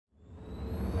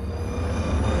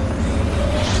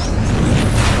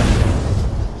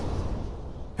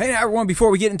Hey now everyone,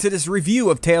 before we get into this review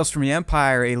of Tales from the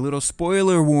Empire, a little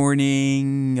spoiler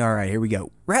warning. Alright, here we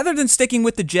go. Rather than sticking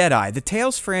with the Jedi, the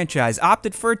Tales franchise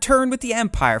opted for a turn with the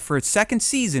Empire for its second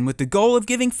season with the goal of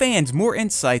giving fans more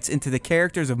insights into the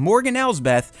characters of Morgan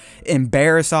Elsbeth and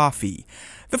Barriss Offee.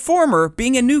 The former,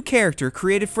 being a new character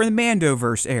created for the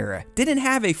Mandoverse era, didn't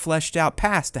have a fleshed out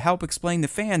past to help explain to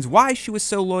fans why she was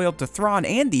so loyal to Thrawn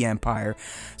and the Empire,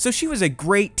 so she was a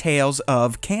great Tales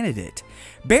of candidate.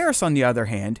 Barriss, on the other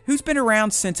hand, who's been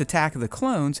around since Attack of the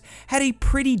Clones, had a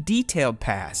pretty detailed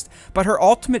past, but her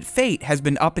ultimate fate has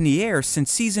been up in the air since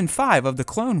Season 5 of the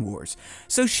Clone Wars,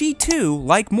 so she too,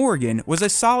 like Morgan, was a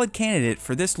solid candidate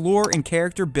for this lore and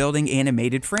character building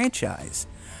animated franchise.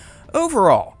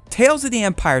 Overall, Tales of the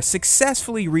Empire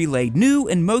successfully relayed new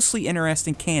and mostly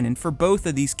interesting canon for both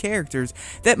of these characters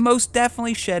that most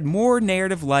definitely shed more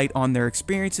narrative light on their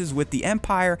experiences with the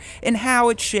Empire and how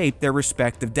it shaped their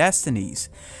respective destinies.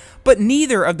 But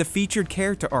neither of the featured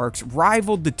character arcs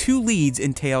rivaled the two leads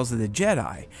in Tales of the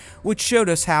Jedi, which showed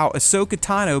us how Ahsoka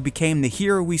Tano became the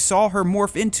hero we saw her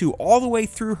morph into all the way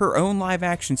through her own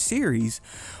live-action series,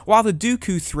 while the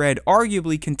Dooku thread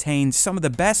arguably contains some of the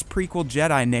best prequel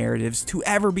Jedi narratives to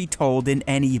ever be told in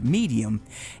any medium,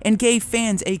 and gave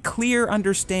fans a clear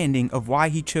understanding of why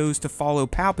he chose to follow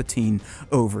Palpatine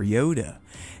over Yoda.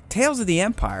 Tales of the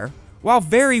Empire, while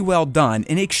very well done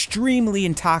and extremely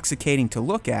intoxicating to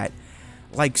look at,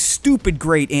 like stupid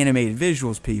great animated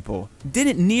visuals people,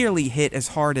 didn't nearly hit as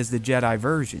hard as the Jedi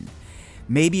version.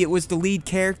 Maybe it was the lead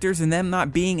characters and them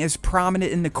not being as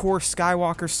prominent in the core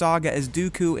Skywalker saga as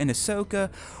Dooku and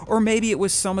Ahsoka, or maybe it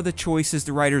was some of the choices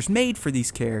the writers made for these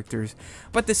characters,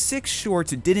 but the 6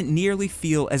 shorts didn't nearly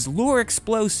feel as lore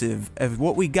explosive as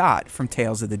what we got from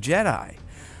Tales of the Jedi.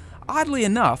 Oddly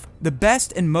enough, the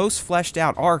best and most fleshed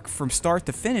out arc from start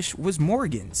to finish was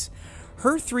Morgan's.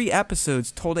 Her 3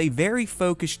 episodes told a very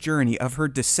focused journey of her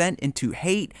descent into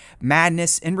hate,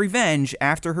 madness, and revenge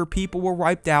after her people were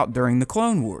wiped out during the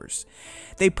Clone Wars.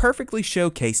 They perfectly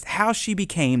showcased how she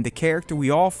became the character we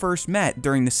all first met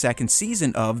during the second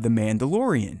season of The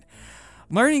Mandalorian.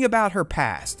 Learning about her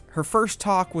past, her first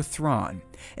talk with Thrawn,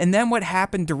 and then what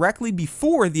happened directly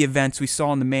before the events we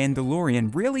saw in The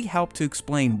Mandalorian really helped to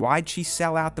explain why'd she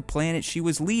sell out the planet she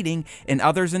was leading and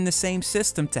others in the same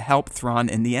system to help Thrawn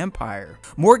and the Empire.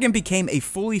 Morgan became a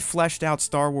fully fleshed out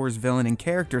Star Wars villain and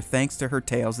character thanks to her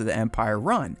Tales of the Empire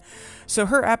run, so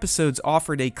her episodes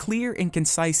offered a clear and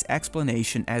concise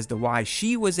explanation as to why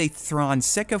she was a Thrawn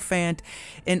sycophant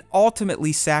and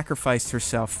ultimately sacrificed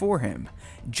herself for him.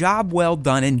 Job well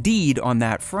done indeed on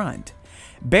that front.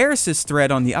 Barriss's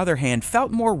thread, on the other hand,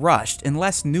 felt more rushed and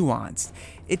less nuanced.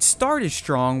 It started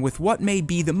strong with what may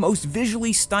be the most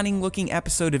visually stunning looking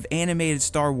episode of animated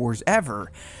Star Wars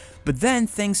ever, but then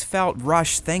things felt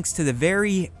rushed thanks to the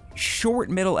very short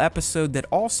middle episode that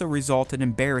also resulted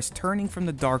in Barriss turning from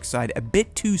the dark side a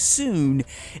bit too soon,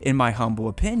 in my humble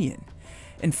opinion.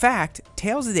 In fact,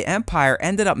 Tales of the Empire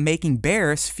ended up making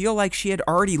Barriss feel like she had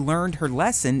already learned her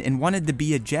lesson and wanted to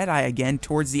be a Jedi again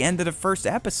towards the end of the first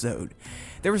episode.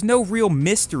 There was no real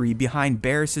mystery behind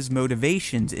Barriss's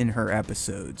motivations in her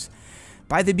episodes.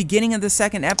 By the beginning of the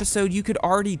second episode, you could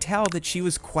already tell that she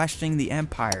was questioning the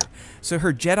Empire, so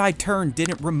her Jedi turn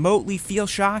didn't remotely feel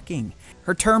shocking.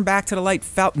 Her turn back to the light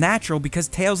felt natural because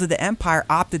Tales of the Empire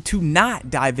opted to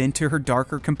not dive into her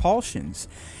darker compulsions.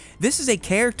 This is a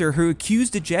character who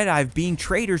accused the Jedi of being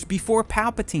traitors before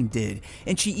Palpatine did,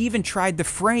 and she even tried to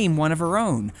frame one of her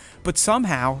own, but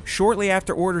somehow, shortly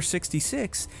after Order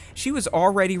 66, she was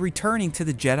already returning to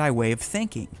the Jedi way of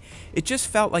thinking. It just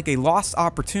felt like a lost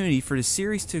opportunity for the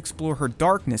series to explore her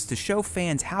darkness to show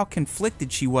fans how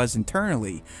conflicted she was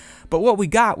internally, but what we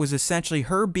got was essentially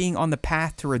her being on the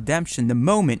path to redemption the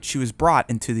moment she was brought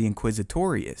into the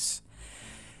Inquisitorius.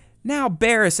 Now,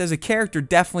 Barriss as a character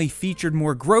definitely featured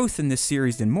more growth in this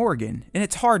series than Morgan, and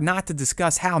it's hard not to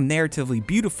discuss how narratively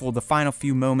beautiful the final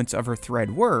few moments of her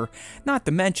thread were, not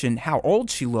to mention how old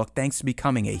she looked thanks to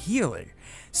becoming a healer.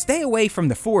 Stay away from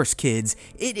the Force, kids.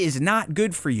 It is not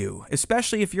good for you,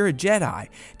 especially if you're a Jedi.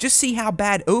 Just see how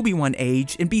bad Obi-Wan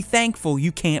aged and be thankful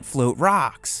you can't float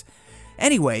rocks.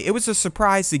 Anyway, it was a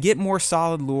surprise to get more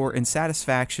solid lore and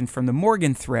satisfaction from the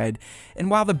Morgan thread,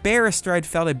 and while the Barriss thread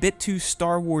felt a bit too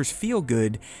Star Wars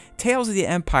feel-good, Tales of the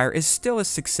Empire is still a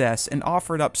success and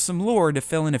offered up some lore to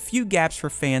fill in a few gaps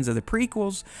for fans of the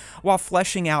prequels, while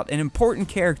fleshing out an important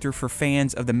character for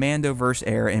fans of the Mandoverse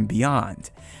era and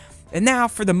beyond. And now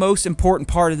for the most important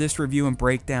part of this review and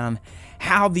breakdown,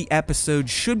 how the episode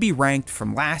should be ranked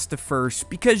from last to first,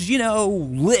 because, you know,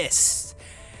 lists.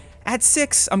 At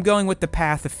 6, I'm going with The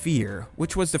Path of Fear,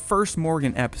 which was the first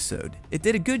Morgan episode. It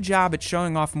did a good job at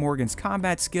showing off Morgan's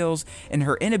combat skills and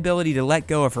her inability to let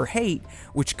go of her hate,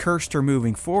 which cursed her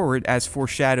moving forward as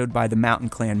foreshadowed by the Mountain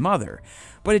Clan mother,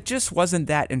 but it just wasn't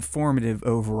that informative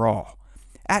overall.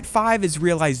 At 5 is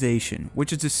Realization,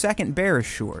 which is the second Barris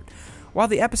short. While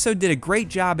the episode did a great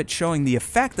job at showing the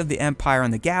effect of the Empire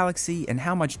on the galaxy and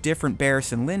how much different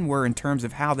Barris and Lin were in terms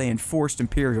of how they enforced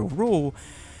Imperial rule,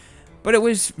 but it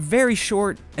was very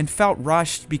short and felt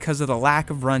rushed because of the lack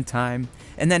of runtime,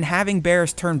 and then having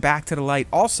Barris turn back to the light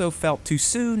also felt too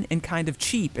soon and kind of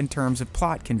cheap in terms of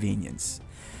plot convenience.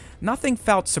 Nothing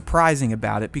felt surprising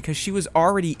about it because she was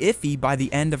already iffy by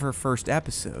the end of her first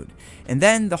episode, and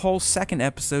then the whole second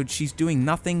episode she's doing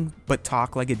nothing but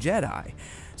talk like a Jedi,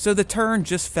 so the turn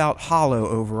just felt hollow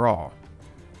overall.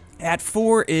 At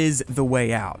 4 is The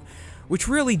Way Out, which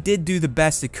really did do the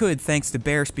best it could thanks to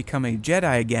Barris becoming a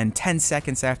Jedi again 10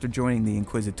 seconds after joining the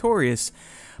Inquisitorius,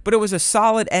 but it was a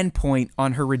solid endpoint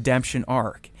on her redemption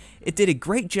arc. It did a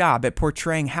great job at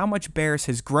portraying how much Barris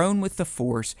has grown with the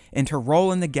Force and her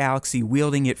role in the galaxy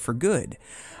wielding it for good.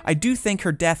 I do think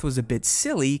her death was a bit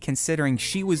silly considering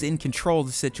she was in control of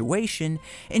the situation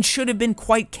and should have been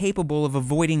quite capable of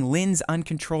avoiding Lin's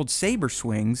uncontrolled saber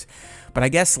swings, but I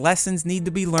guess lessons need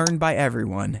to be learned by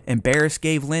everyone, and Barris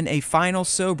gave Lin a final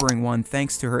sobering one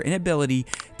thanks to her inability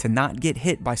to not get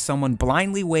hit by someone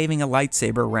blindly waving a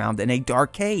lightsaber around in a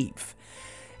dark cave.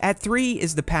 At 3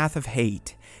 is The Path of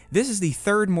Hate. This is the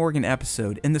third Morgan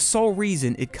episode, and the sole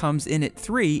reason it comes in at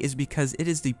 3 is because it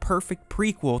is the perfect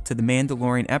prequel to the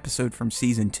Mandalorian episode from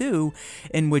Season 2,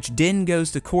 in which Din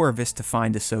goes to Corvus to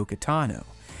find Ahsoka Tano.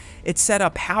 It set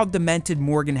up how demented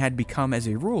Morgan had become as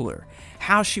a ruler,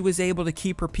 how she was able to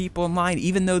keep her people in line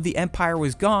even though the Empire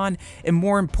was gone, and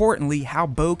more importantly, how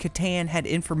Bo-Katan had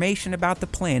information about the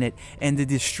planet and the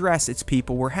distress its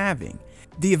people were having.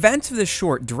 The events of this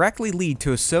short directly lead to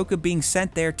Ahsoka being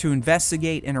sent there to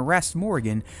investigate and arrest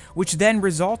Morgan, which then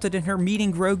resulted in her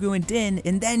meeting Grogu and Din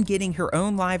and then getting her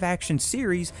own live-action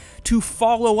series to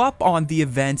follow up on the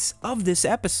events of this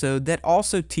episode that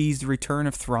also teased the return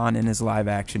of Thrawn in his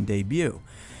live-action debut.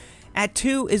 At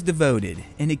 2 is Devoted,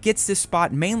 and it gets this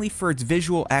spot mainly for its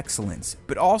visual excellence,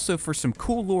 but also for some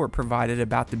cool lore provided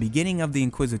about the beginning of the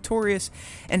Inquisitorius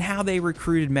and how they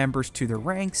recruited members to their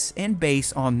ranks and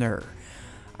base on Nur.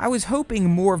 I was hoping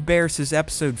more of Barris's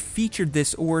episode featured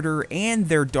this order and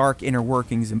their dark inner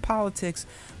workings in politics,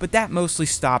 but that mostly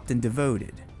stopped in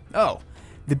Devoted. Oh,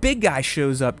 the big guy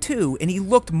shows up too, and he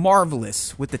looked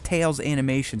marvelous with the Tales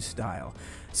animation style,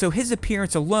 so his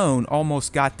appearance alone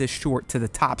almost got this short to the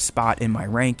top spot in my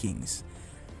rankings.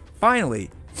 Finally,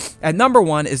 at number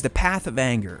 1 is The Path of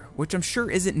Anger, which I'm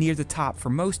sure isn't near the top for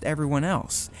most everyone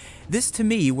else. This to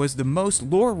me was the most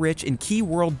lore-rich and key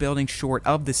world-building short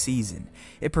of the season.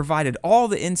 It provided all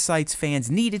the insights fans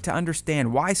needed to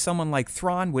understand why someone like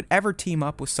Thrawn would ever team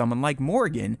up with someone like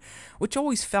Morgan, which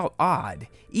always felt odd,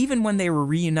 even when they were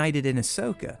reunited in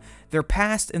Ahsoka. Their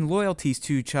past and loyalties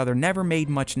to each other never made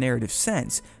much narrative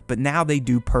sense, but now they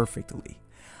do perfectly.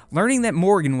 Learning that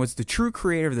Morgan was the true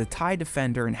creator of the TIE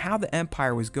Defender and how the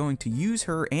Empire was going to use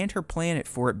her and her planet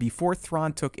for it before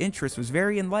Thrawn took interest was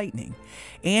very enlightening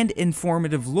and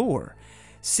informative lore.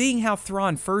 Seeing how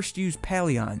Thrawn first used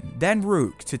Pellaeon, then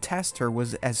Rook, to test her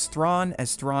was as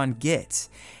Thrawn gets.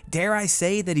 Dare I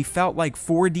say that he felt like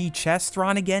 4D chess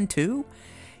Thrawn again too?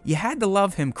 You had to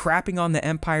love him crapping on the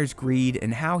Empire's greed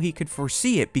and how he could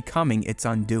foresee it becoming its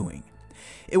undoing.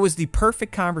 It was the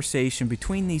perfect conversation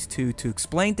between these two to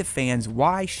explain to fans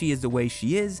why she is the way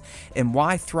she is and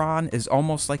why Thrawn is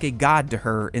almost like a god to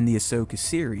her in the Ahsoka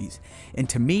series. And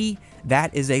to me,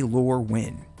 that is a lore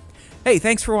win. Hey,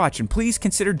 thanks for watching. Please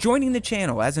consider joining the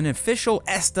channel as an official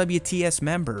SWTS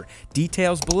member.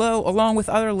 Details below, along with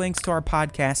other links to our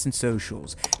podcasts and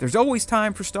socials. There's always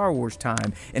time for Star Wars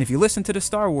time, and if you listen to the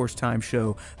Star Wars Time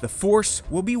show, the Force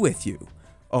will be with you.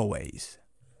 Always.